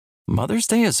Mother's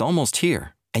Day is almost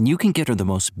here, and you can get her the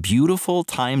most beautiful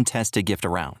time-tested gift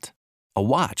around. A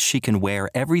watch she can wear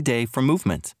every day from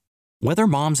Movement. Whether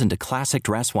mom's into classic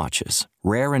dress watches,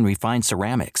 rare and refined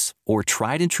ceramics, or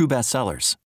tried and true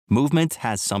bestsellers, Movement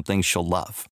has something she'll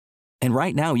love. And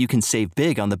right now you can save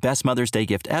big on the best Mother's Day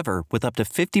gift ever with up to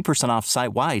 50% off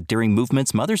site-wide during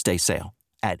Movement's Mother's Day sale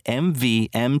at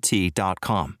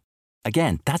mvmt.com.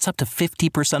 Again, that's up to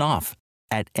 50% off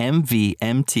at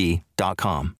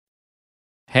mvmt.com.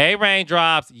 Hey,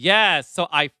 Raindrops. Yes, so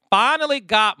I finally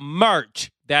got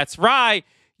merch. That's right.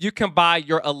 You can buy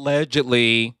your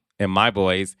allegedly, and my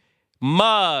boys,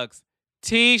 mugs,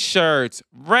 T-shirts,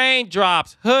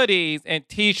 Raindrops, hoodies, and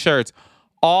T-shirts,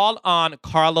 all on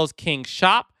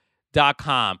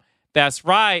carloskingshop.com. That's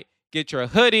right. Get your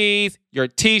hoodies, your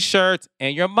T-shirts,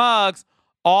 and your mugs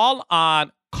all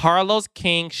on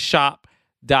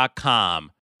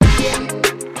carloskingshop.com.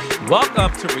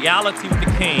 Welcome to Reality with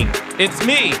the King. It's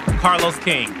me, Carlos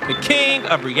King, the king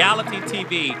of reality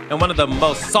TV and one of the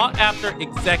most sought-after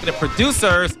executive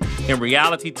producers in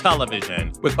reality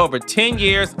television with over 10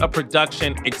 years of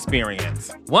production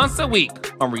experience. Once a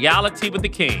week on Reality with the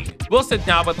King, we'll sit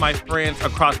down with my friends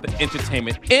across the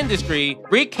entertainment industry,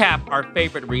 recap our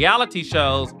favorite reality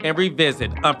shows, and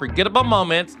revisit unforgettable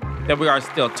moments that we are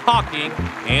still talking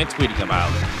and tweeting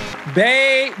about.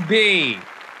 Baby,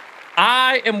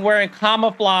 I am wearing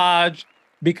camouflage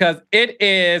because it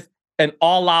is an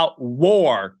all-out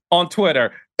war on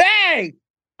Twitter. Bang!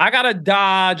 I gotta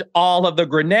dodge all of the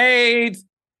grenades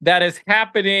that is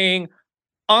happening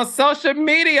on social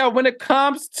media when it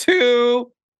comes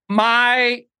to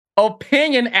my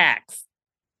opinion acts.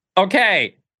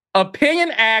 Okay,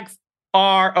 opinion acts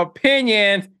are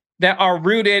opinions that are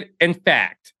rooted in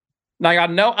fact. Now, y'all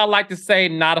know I like to say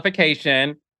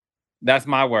notification. That's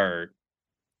my word,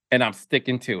 and I'm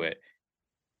sticking to it.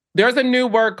 There's a new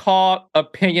word called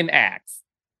opinion acts.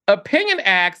 Opinion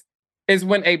acts is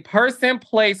when a person,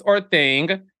 place, or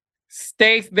thing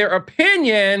states their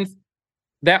opinions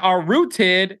that are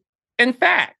rooted in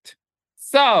fact.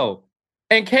 So,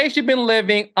 in case you've been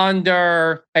living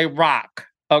under a rock,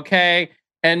 okay?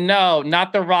 And no,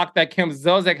 not the rock that Kim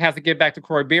Zolciak has to get back to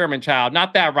Corey Bierman, child.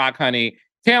 Not that rock, honey.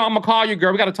 Tim, I'm gonna call you,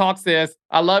 girl. We gotta talk, sis.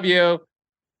 I love you.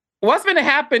 What's been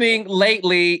happening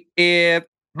lately is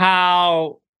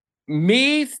how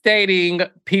me stating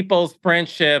people's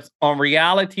friendships on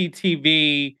reality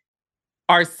TV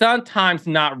are sometimes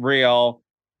not real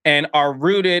and are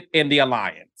rooted in the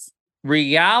alliance.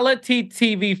 Reality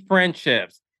TV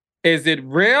friendships, is it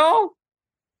real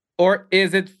or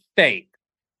is it fake?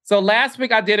 So last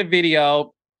week I did a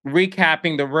video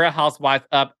recapping the Real Housewives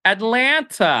of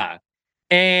Atlanta.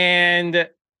 And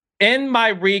in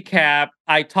my recap,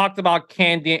 I talked about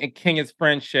Candy and Kenya's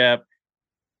friendship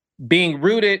being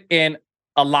rooted in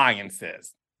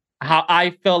alliances, how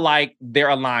I feel like they're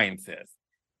alliances.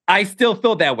 I still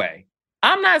feel that way.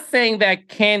 I'm not saying that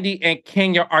Candy and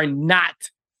Kenya are not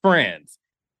friends.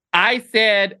 I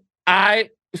said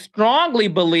I strongly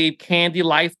believe Candy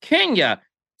likes Kenya.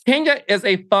 Kenya is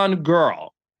a fun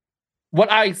girl.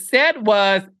 What I said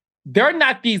was they're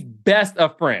not these best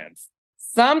of friends.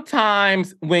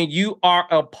 Sometimes when you are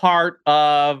a part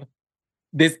of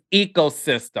this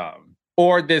ecosystem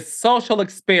or this social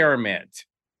experiment,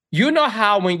 you know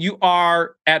how when you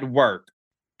are at work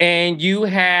and you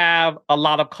have a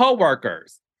lot of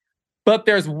coworkers, but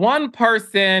there's one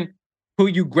person who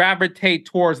you gravitate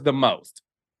towards the most.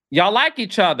 Y'all like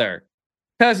each other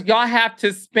because y'all have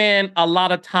to spend a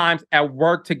lot of times at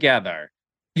work together.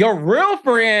 Your real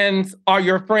friends are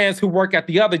your friends who work at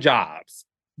the other jobs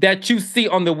that you see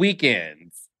on the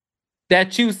weekends,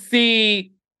 that you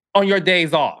see on your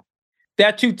days off,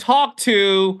 that you talk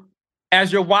to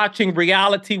as you're watching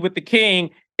Reality with the King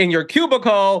in your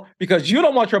cubicle because you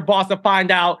don't want your boss to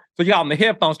find out, so you're on the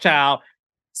headphones, child.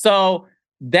 So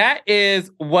that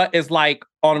is what is like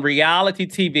on reality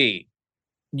TV.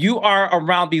 You are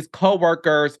around these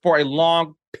coworkers for a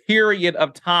long period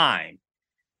of time.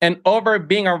 And over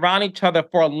being around each other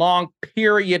for a long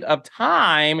period of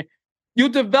time, you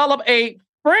develop a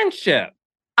friendship.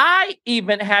 I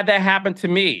even had that happen to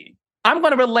me. I'm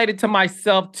going to relate it to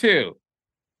myself too.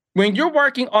 When you're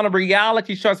working on a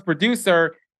reality show as a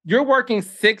producer, you're working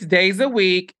 6 days a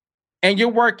week and you're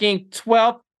working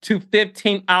 12 to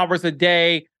 15 hours a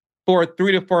day for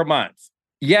 3 to 4 months.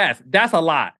 Yes, that's a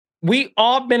lot. We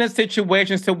all been in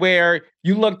situations to where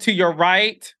you look to your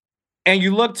right and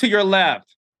you look to your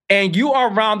left and you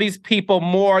are around these people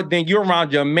more than you're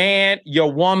around your man,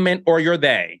 your woman, or your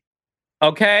they.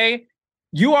 Okay?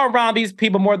 You are around these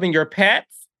people more than your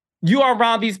pets. You are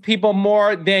around these people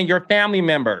more than your family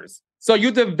members. So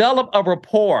you develop a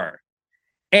rapport.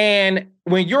 And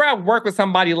when you're at work with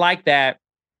somebody like that,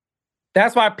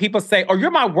 that's why people say, oh,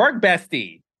 you're my work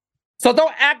bestie. So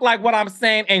don't act like what I'm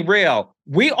saying ain't real.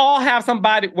 We all have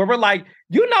somebody where we're like,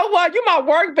 you know what? You my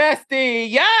work bestie.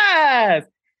 Yes.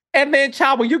 And then,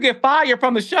 child, when you get fired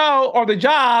from the show or the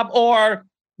job, or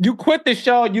you quit the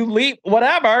show, you leave,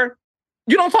 whatever,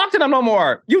 you don't talk to them no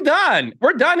more. You done.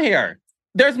 We're done here.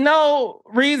 There's no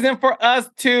reason for us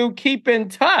to keep in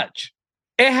touch.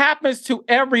 It happens to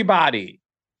everybody.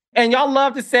 And y'all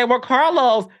love to say, well,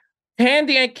 Carlos,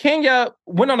 Candy and Kenya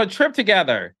went on a trip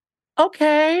together.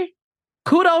 Okay.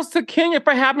 Kudos to Kenya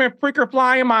for having freaker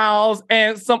flying miles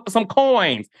and some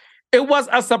coins. It was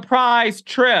a surprise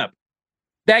trip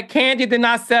that Candy did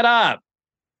not set up.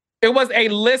 It was a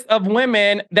list of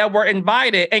women that were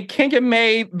invited, and Kenya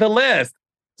made the list.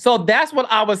 So that's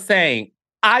what I was saying.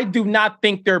 I do not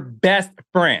think they're best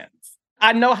friends.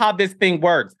 I know how this thing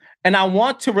works, and I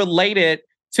want to relate it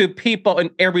to people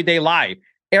in everyday life.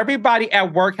 Everybody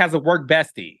at work has a work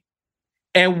bestie.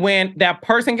 And when that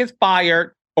person gets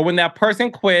fired, or when that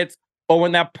person quits, or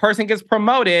when that person gets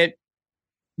promoted,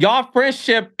 y'all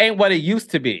friendship ain't what it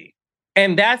used to be.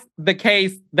 And that's the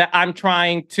case that I'm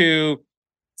trying to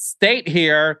state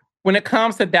here when it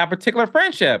comes to that particular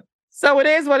friendship. So it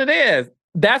is what it is.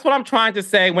 That's what I'm trying to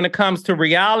say when it comes to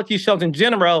reality shows in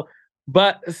general,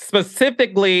 but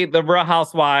specifically the Real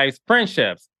Housewives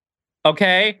friendships.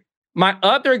 Okay? My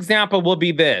other example will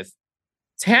be this.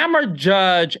 Tamara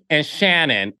Judge and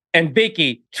Shannon and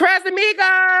Vicky, Tres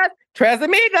amigas, Tres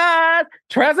amigas,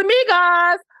 Tres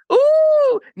amigas.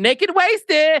 Ooh, naked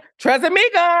wasted, Tres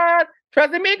amigas, Tres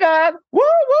amigas. Woo,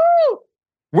 woo.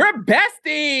 We're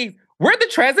besties. We're the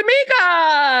Tres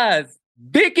amigas.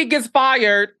 Vicky gets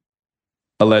fired,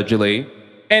 allegedly,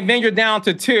 and then you're down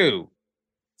to 2.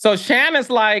 So Shannon's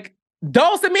like,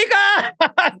 Dos amigas,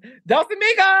 Dos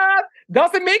amigas,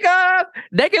 Dos amigas.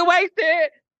 They get wasted.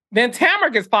 Then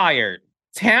Tamara gets fired.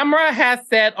 Tamara has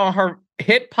said on her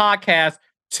hit podcast,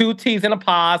 2 T's in a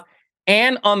Pause,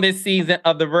 and on this season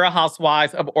of The Real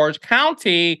Housewives of Orange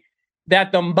County,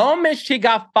 that the moment she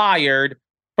got fired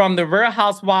from The Real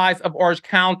Housewives of Orange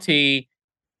County,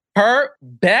 her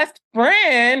best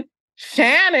friend,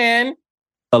 Shannon,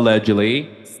 allegedly,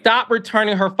 stopped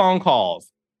returning her phone calls.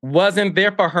 Wasn't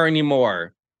there for her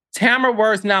anymore. Tamara,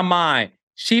 words not mine.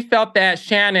 She felt that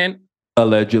Shannon,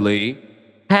 allegedly,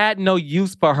 had no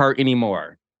use for her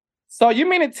anymore. So you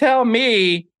mean to tell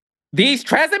me these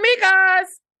Tres amigas,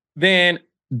 then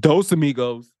Dos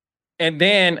amigos, and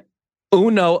then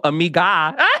Uno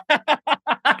amiga.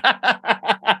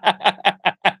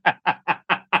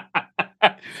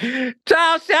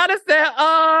 Child, Shannon said,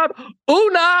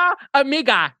 Una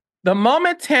amiga. The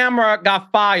moment Tamara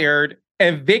got fired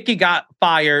and Vicky got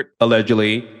fired,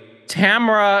 allegedly,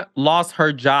 Tamara lost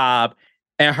her job,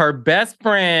 and her best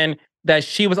friend that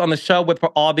she was on the show with for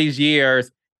all these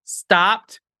years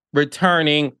stopped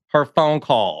returning her phone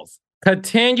calls,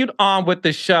 continued on with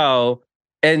the show,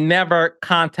 and never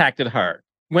contacted her.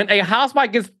 When a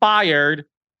housewife gets fired,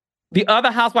 the other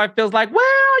housewife feels like,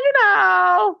 well, you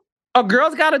know, a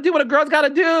girl's got to do what a girl's got to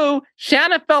do.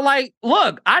 Shannon felt like,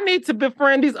 look, I need to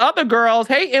befriend these other girls.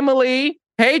 Hey, Emily.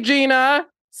 Hey, Gina.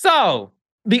 So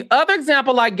the other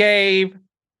example I gave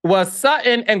was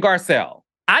Sutton and Garcelle.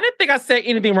 I didn't think I said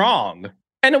anything wrong,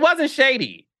 and it wasn't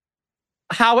shady.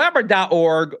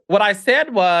 However.org, what I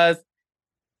said was,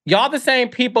 y'all the same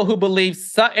people who believe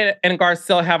Sutton and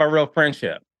Garcelle have a real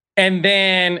friendship. And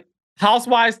then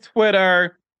Housewives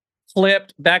Twitter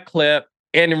clipped that clip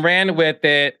and ran with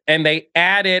it, and they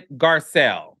added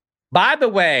Garcelle. By the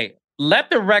way, let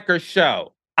the record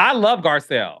show, I love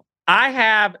Garcelle. I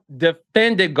have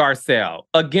defended Garcelle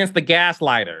against the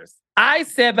gaslighters. I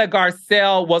said that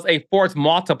Garcelle was a force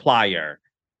multiplier.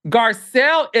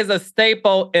 Garcelle is a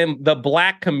staple in the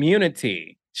Black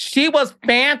community. She was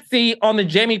fancy on the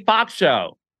Jamie Foxx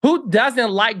show. Who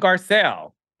doesn't like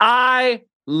Garcelle? I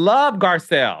love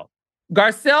Garcelle.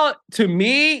 Garcelle, to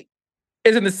me,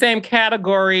 is in the same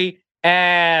category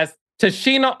as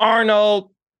Tashina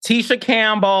Arnold, Tisha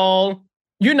Campbell,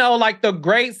 you know, like the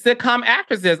great sitcom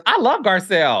actresses. I love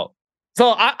Garcelle.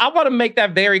 So I want to make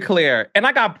that very clear. And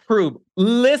I got proof.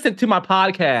 Listen to my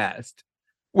podcast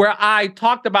where I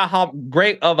talked about how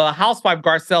great of a housewife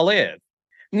Garcelle is.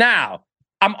 Now,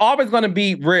 I'm always going to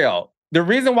be real. The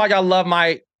reason why y'all love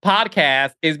my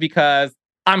podcast is because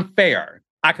I'm fair.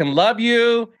 I can love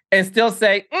you and still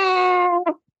say, I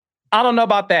don't know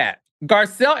about that.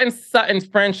 Garcelle and Sutton's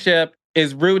friendship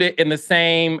is rooted in the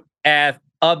same as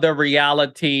other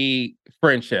reality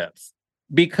friendships.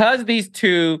 Because these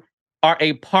two are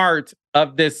a part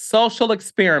of this social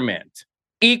experiment,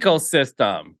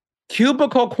 ecosystem,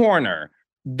 cubicle corner.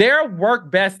 They're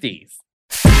work besties.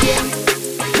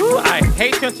 Ooh, I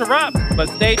hate to interrupt, but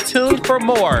stay tuned for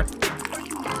more.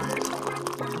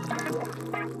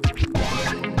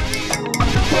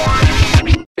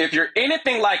 If you're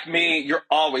anything like me, you're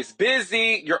always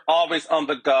busy, you're always on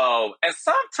the go, and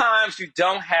sometimes you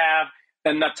don't have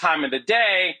enough time in the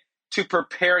day to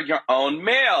prepare your own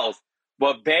meals.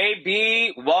 Well,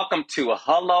 baby, welcome to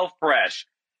HelloFresh.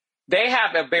 They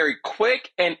have a very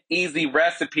quick and easy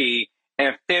recipe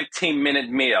and 15-minute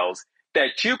meals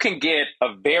that you can get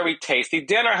a very tasty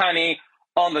dinner, honey,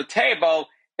 on the table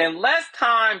in less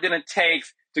time than it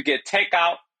takes to get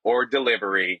takeout or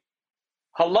delivery.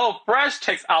 HelloFresh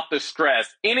takes out the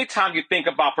stress anytime you think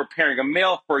about preparing a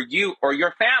meal for you or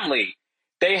your family.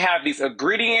 They have these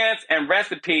ingredients and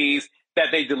recipes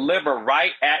that they deliver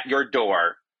right at your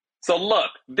door. So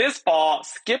look, this fall,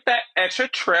 skip that extra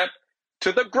trip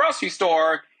to the grocery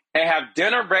store and have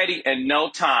dinner ready in no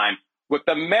time with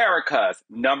America's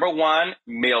 #1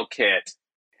 meal kit.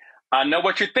 I know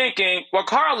what you're thinking. Well,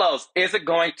 Carlos, is it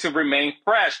going to remain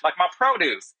fresh like my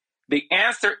produce? The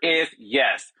answer is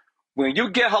yes. When you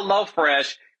get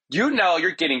HelloFresh, you know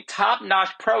you're getting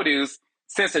top-notch produce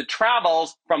since it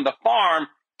travels from the farm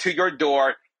to your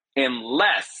door in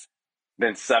less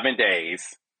than 7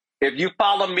 days. If you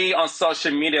follow me on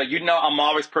social media, you know I'm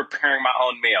always preparing my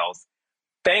own meals.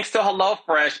 Thanks to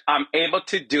HelloFresh, I'm able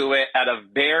to do it at a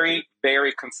very,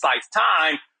 very concise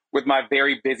time with my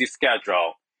very busy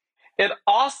schedule. It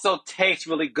also tastes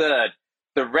really good.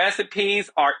 The recipes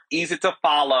are easy to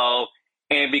follow,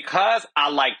 and because I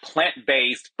like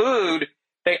plant-based food,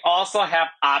 they also have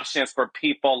options for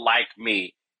people like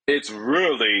me. It's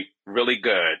really, really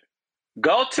good.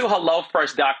 Go to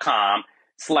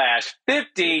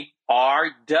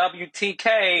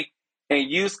HelloFresh.com/50RWTK and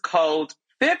use code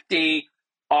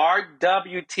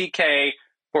 50RWTK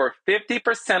for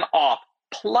 50% off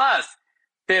plus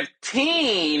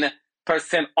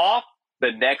 15% off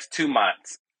the next 2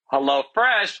 months.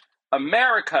 HelloFresh,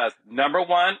 America's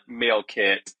 #1 meal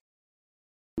kit.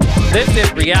 This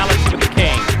is Reality with the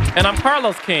King, and I'm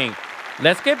Carlos King.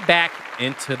 Let's get back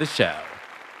into the show.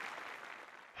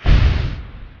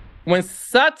 When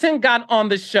Sutton got on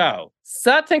the show,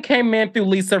 Sutton came in through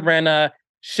Lisa Rinna,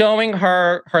 showing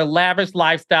her lavish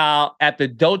lifestyle at the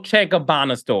Dolce &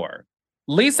 Gabbana store.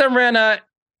 Lisa Rinna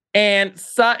and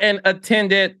Sutton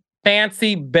attended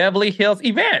fancy Beverly Hills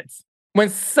events. When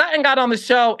Sutton got on the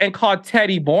show and called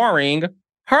Teddy boring,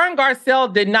 her and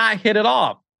Garcelle did not hit it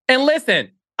off. And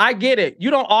listen, I get it.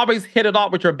 You don't always hit it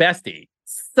off with your bestie.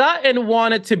 Sutton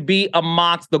wanted to be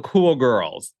amongst the cool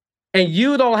girls. And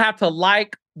you don't have to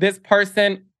like this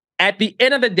person. At the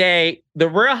end of the day, the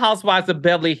Real Housewives of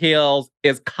Beverly Hills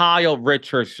is Kyle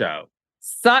Richards' show.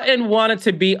 Sutton wanted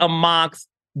to be amongst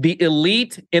the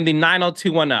elite in the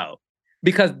 90210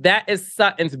 because that is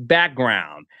Sutton's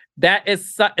background. That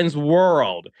is Sutton's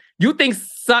world. You think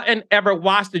Sutton ever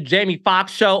watched the Jamie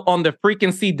Foxx show on the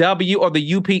freaking CW or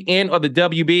the UPN or the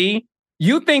WB?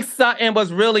 You think Sutton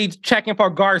was really checking for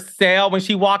Garcelle when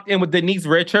she walked in with Denise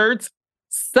Richards?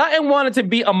 Sutton wanted to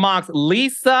be amongst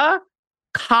Lisa,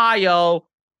 Kyle,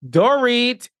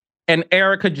 Dorit, and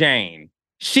Erica Jane.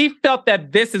 She felt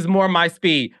that this is more my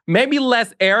speed. Maybe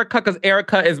less Erica, because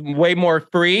Erica is way more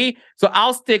free. So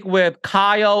I'll stick with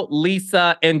Kyle,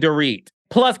 Lisa, and Dorit.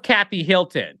 Plus Kathy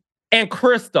Hilton and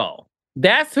Crystal.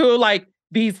 That's who, like,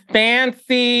 these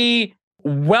fancy,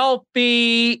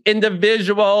 wealthy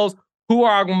individuals who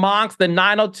are amongst the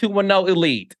 90210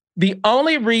 elite. The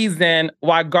only reason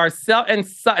why Garcelle and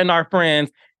Sutton are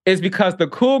friends is because the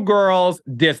cool girls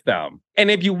diss them.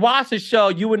 And if you watch the show,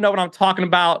 you would know what I'm talking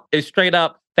about. It's straight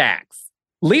up facts.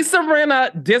 Lisa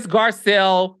Rinna dissed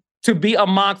Garcelle to be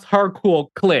amongst her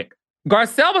cool clique.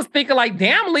 Garcelle was thinking like,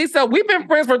 damn, Lisa, we've been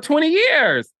friends for 20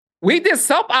 years. We did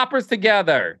soap operas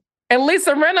together. And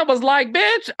Lisa Rinna was like,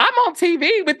 bitch, I'm on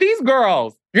TV with these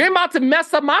girls. You're about to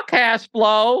mess up my cash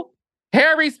flow.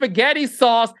 Harry Spaghetti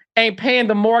Sauce ain't paying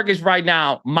the mortgage right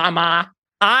now, mama.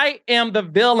 I am the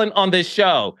villain on this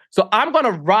show. So I'm going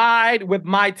to ride with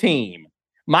my team.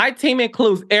 My team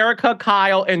includes Erica,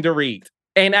 Kyle, and Dorit.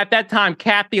 And at that time,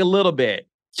 Kathy a little bit.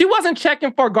 She wasn't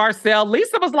checking for Garcelle.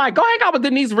 Lisa was like, go hang out with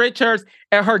Denise Richards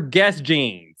and her Guess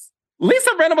jeans. Lisa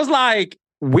Rinna was like,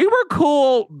 we were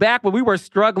cool back when we were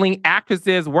struggling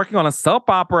actresses working on a soap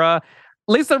opera.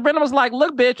 Lisa Rinna was like,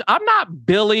 look, bitch, I'm not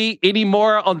Billy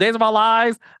anymore on Days of Our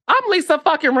Lives. I'm Lisa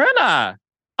fucking Rinna.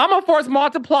 I'm a force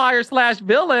multiplier /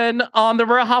 villain on the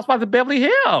Real Housewives of Beverly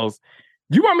Hills.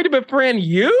 You want me to befriend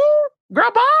you?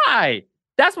 Girl, bye.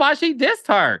 That's why she dissed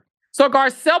her. So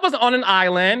Garcelle was on an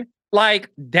island like,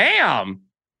 damn,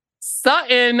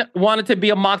 Sutton wanted to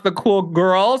be amongst the cool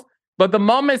girls, but the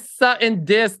moment Sutton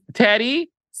dissed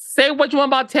Teddy, say what you want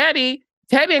about Teddy,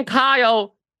 Teddy and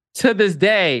Kyle to this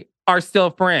day are still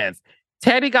friends.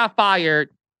 Teddy got fired,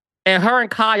 and her and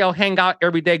Kyle hang out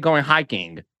every day going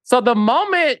hiking. So the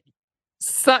moment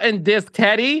Sutton dissed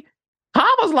Teddy,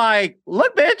 Kyle was like,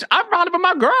 look, bitch, I'm rounding with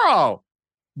my girl.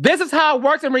 This is how it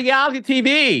works in reality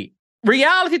TV.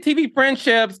 Reality TV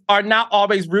friendships are not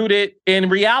always rooted in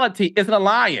reality. It's an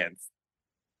alliance.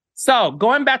 So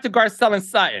going back to Garcelle and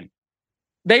Sutton,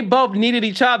 they both needed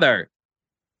each other.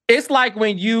 It's like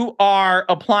when you are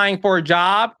applying for a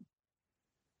job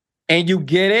and you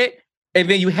get it, and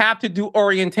then you have to do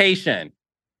orientation.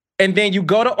 And then you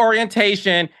go to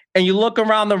orientation and you look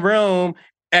around the room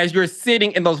as you're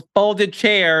sitting in those folded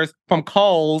chairs from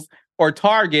Kohl's or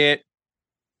Target,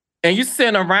 and you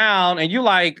sitting around and you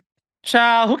like,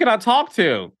 child, who can I talk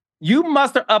to? You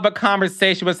muster up a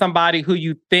conversation with somebody who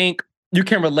you think you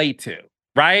can relate to,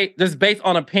 right? Just based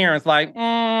on appearance, like,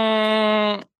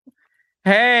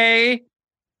 hey.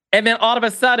 And then all of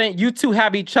a sudden, you two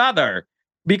have each other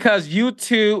because you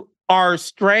two are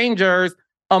strangers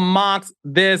amongst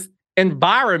this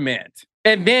environment.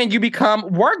 And then you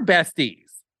become work besties.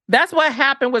 That's what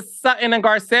happened with Sutton and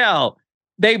Garcelle.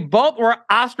 They both were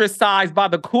ostracized by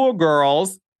the cool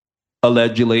girls,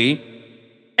 allegedly.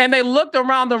 And they looked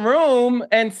around the room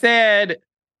and said,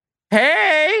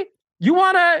 hey, you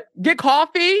want to get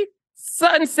coffee?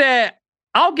 Sutton said,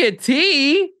 I'll get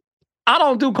tea. I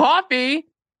don't do coffee.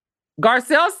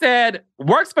 Garcelle said,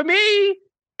 works for me.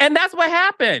 And that's what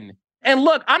happened. And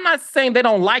look, I'm not saying they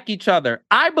don't like each other.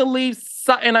 I believe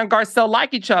Sutton and Garcelle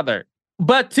like each other.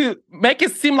 But to make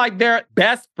it seem like they're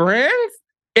best friends,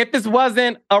 if this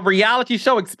wasn't a reality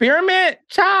show experiment,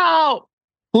 child,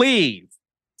 please.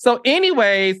 So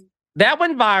anyways, that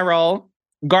went viral.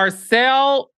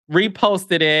 Garcelle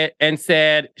reposted it and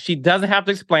said she doesn't have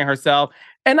to explain herself.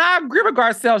 And I agree with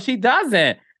Garcelle, she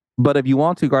doesn't. But if you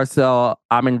want to, Garcelle,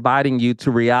 I'm inviting you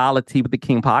to Reality with the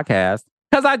King podcast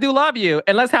because I do love you.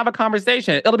 And let's have a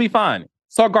conversation. It'll be fun.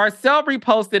 So Garcelle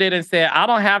reposted it and said, I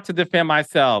don't have to defend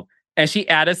myself. And she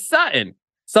added Sutton.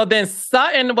 So then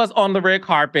Sutton was on the red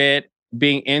carpet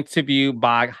being interviewed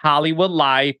by Hollywood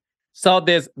Life. So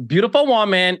this beautiful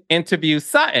woman interviews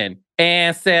Sutton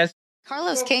and says,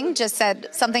 Carlos King just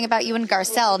said something about you and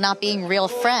Garcelle not being real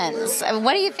friends.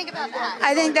 What do you think about that?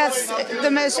 I think that's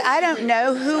the most, I don't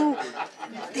know who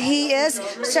he is,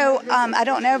 so I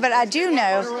don't know, but I do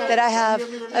know that I have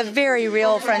a very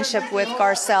real friendship with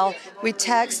Garcelle. We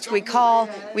text, we call,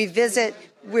 we visit,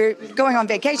 we're going on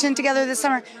vacation together this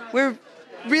summer. We're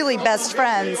really best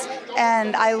friends,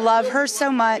 and I love her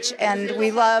so much, and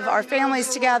we love our families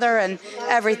together and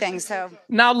everything. So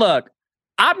now look,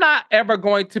 I'm not ever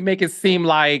going to make it seem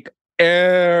like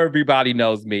everybody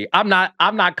knows me. I'm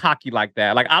not cocky like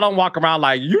that. Like, I don't walk around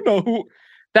like, you know who.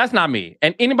 That's not me.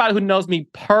 And anybody who knows me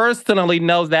personally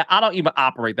knows that I don't even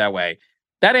operate that way.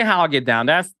 That ain't how I get down.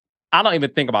 I don't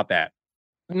even think about that.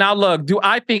 Now look, do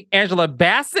I think Angela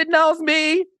Bassett knows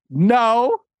me?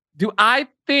 No. Do I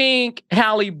think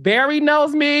Halle Berry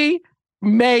knows me?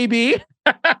 Maybe.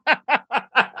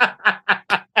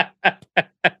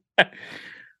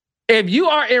 If you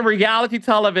are in reality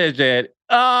television,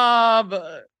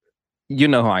 you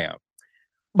know who I am.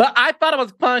 But I thought it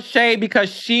was fun shade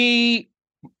because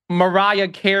Mariah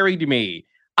carried me.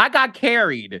 I got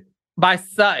carried by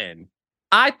Sutton.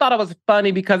 I thought it was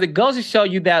funny because it goes to show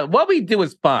you that what we do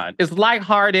is fun. It's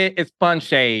lighthearted, it's fun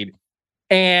shade.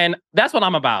 And that's what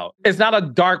I'm about. It's not a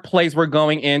dark place we're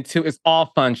going into. It's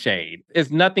all fun shade.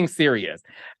 It's nothing serious.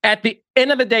 At the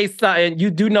end of the day, Sutton, you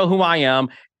do know who I am.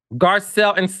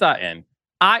 Garcelle and Sutton.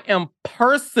 I am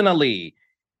personally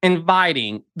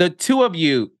inviting the two of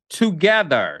you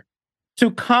together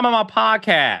to come on my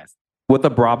podcast with a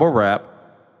Bravo rep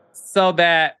so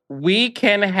that we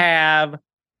can have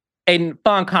a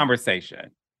fun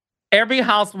conversation. Every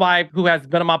housewife who has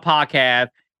been on my podcast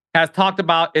has talked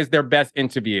about is their best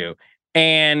interview.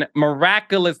 And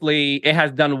miraculously, it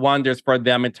has done wonders for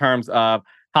them in terms of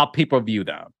how people view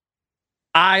them.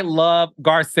 I love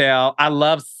Garcelle. I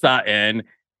love Sutton.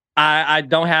 I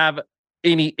don't have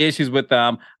any issues with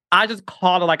them. I just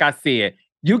call it like I see it.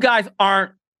 You guys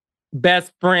aren't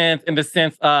best friends in the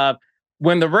sense of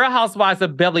when the Real Housewives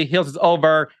of Beverly Hills is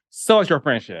over, so is your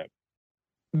friendship.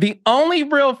 The only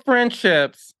real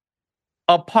friendships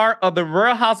a part of the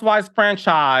Real Housewives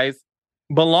franchise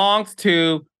belongs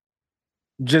to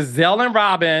Giselle and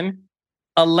Robin,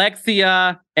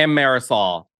 Alexia and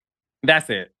Marisol. That's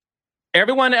it.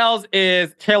 Everyone else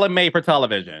is tailor-made for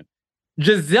television.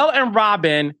 Giselle and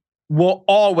Robin will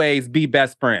always be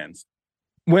best friends.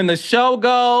 When the show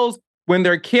goes, when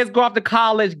their kids go off to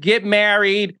college, get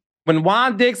married, when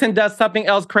Juan Dixon does something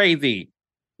else crazy,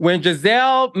 when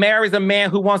Giselle marries a man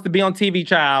who wants to be on TV,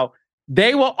 child,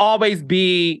 they will always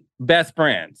be best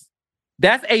friends.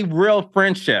 That's a real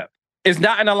friendship. It's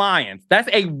not an alliance. That's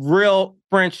a real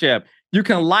friendship. You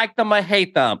can like them or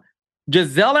hate them.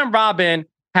 Giselle and Robin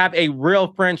have a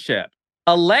real friendship.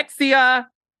 Alexia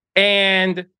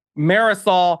and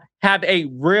Marisol have a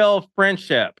real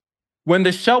friendship. When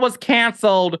the show was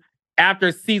canceled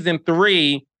after season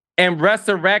 3 and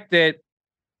resurrected,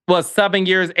 8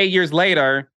 years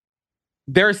later,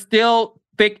 they're still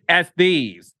thick as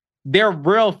thieves. They're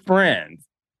real friends.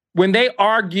 When they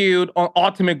argued on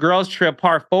Ultimate Girls Trip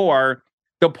Part 4,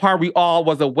 the part we all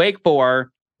was awake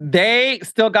for, they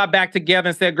still got back together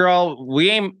and said, girl, we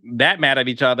ain't that mad at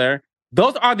each other.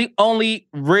 Those are the only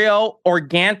real,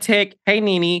 organic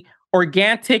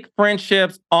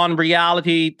friendships on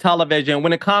reality television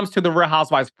when it comes to the Real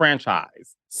Housewives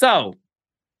franchise. So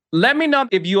let me know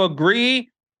if you agree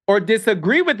or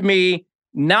disagree with me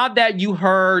now that you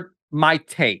heard my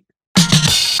take.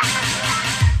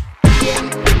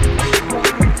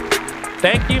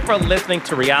 Thank you for listening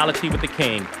to Reality with the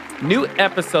King. New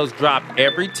episodes drop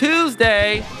every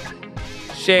Tuesday.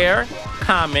 Share,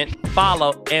 comment,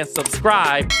 follow, and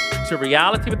subscribe to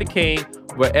Reality with the King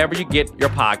wherever you get your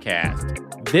podcast.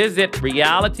 Visit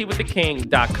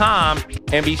realitywiththeking.com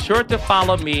and be sure to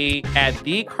follow me at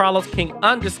 @TheCarlosKing_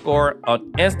 on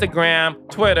Instagram,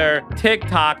 Twitter,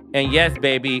 TikTok, and yes,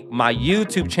 baby, my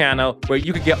YouTube channel where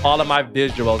you can get all of my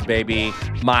visuals, baby,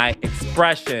 my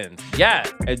expressions.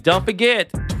 Yes, and don't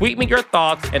forget, tweet me your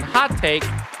thoughts and hot takes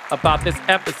about this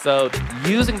episode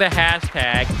using the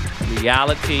hashtag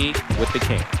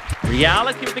 #RealityWithTheKing.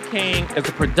 Reality with the King is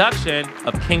a production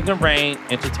of Kingdom Reign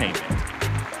Entertainment.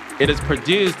 It is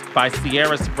produced by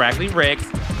Sierra Stracke Ricks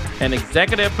and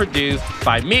executive produced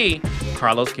by me,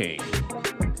 Carlos King.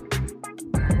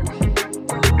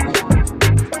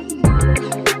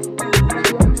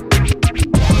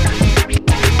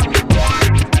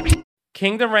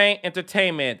 Kingdom Reign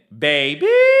Entertainment, baby!